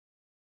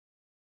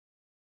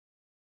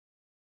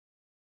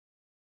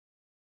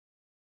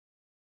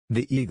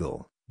The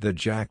Eagle, the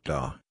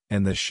Jackdaw,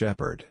 and the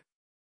Shepherd.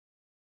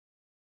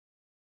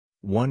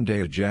 One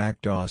day a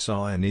jackdaw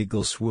saw an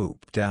eagle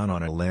swoop down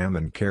on a lamb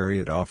and carry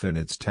it off in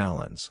its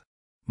talons.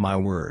 "My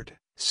word,"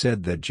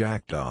 said the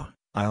jackdaw,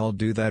 "I'll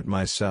do that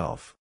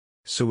myself."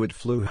 So it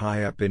flew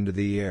high up into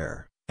the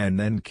air, and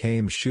then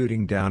came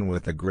shooting down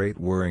with a great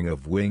whirring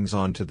of wings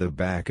onto the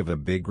back of a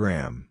big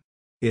ram.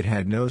 It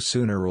had no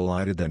sooner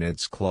alighted than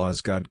its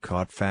claws got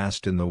caught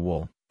fast in the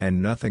wool,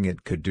 and nothing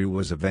it could do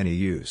was of any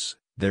use.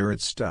 There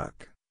it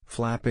stuck,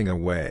 flapping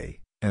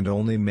away, and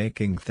only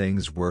making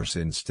things worse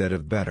instead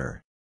of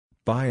better.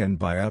 By and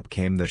by up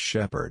came the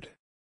shepherd.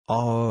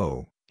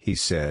 "Oh," he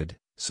said,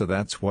 "so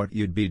that's what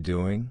you'd be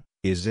doing,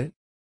 is it?"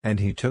 And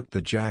he took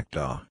the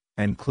jackdaw,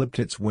 and clipped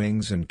its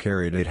wings and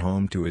carried it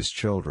home to his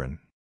children.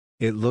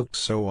 It looked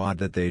so odd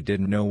that they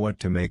didn't know what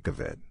to make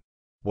of it.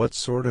 "What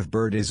sort of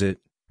bird is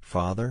it,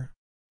 father?"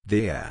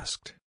 they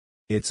asked.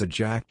 "It's a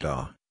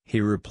jackdaw,"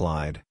 he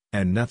replied,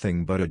 "and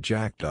nothing but a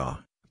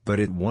jackdaw, but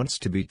it wants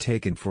to be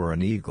taken for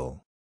an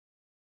eagle."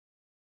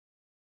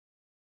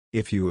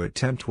 If you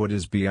attempt what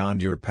is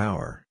beyond your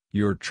power,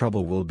 your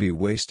trouble will be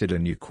wasted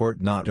and you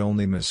court not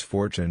only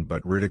misfortune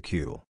but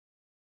ridicule.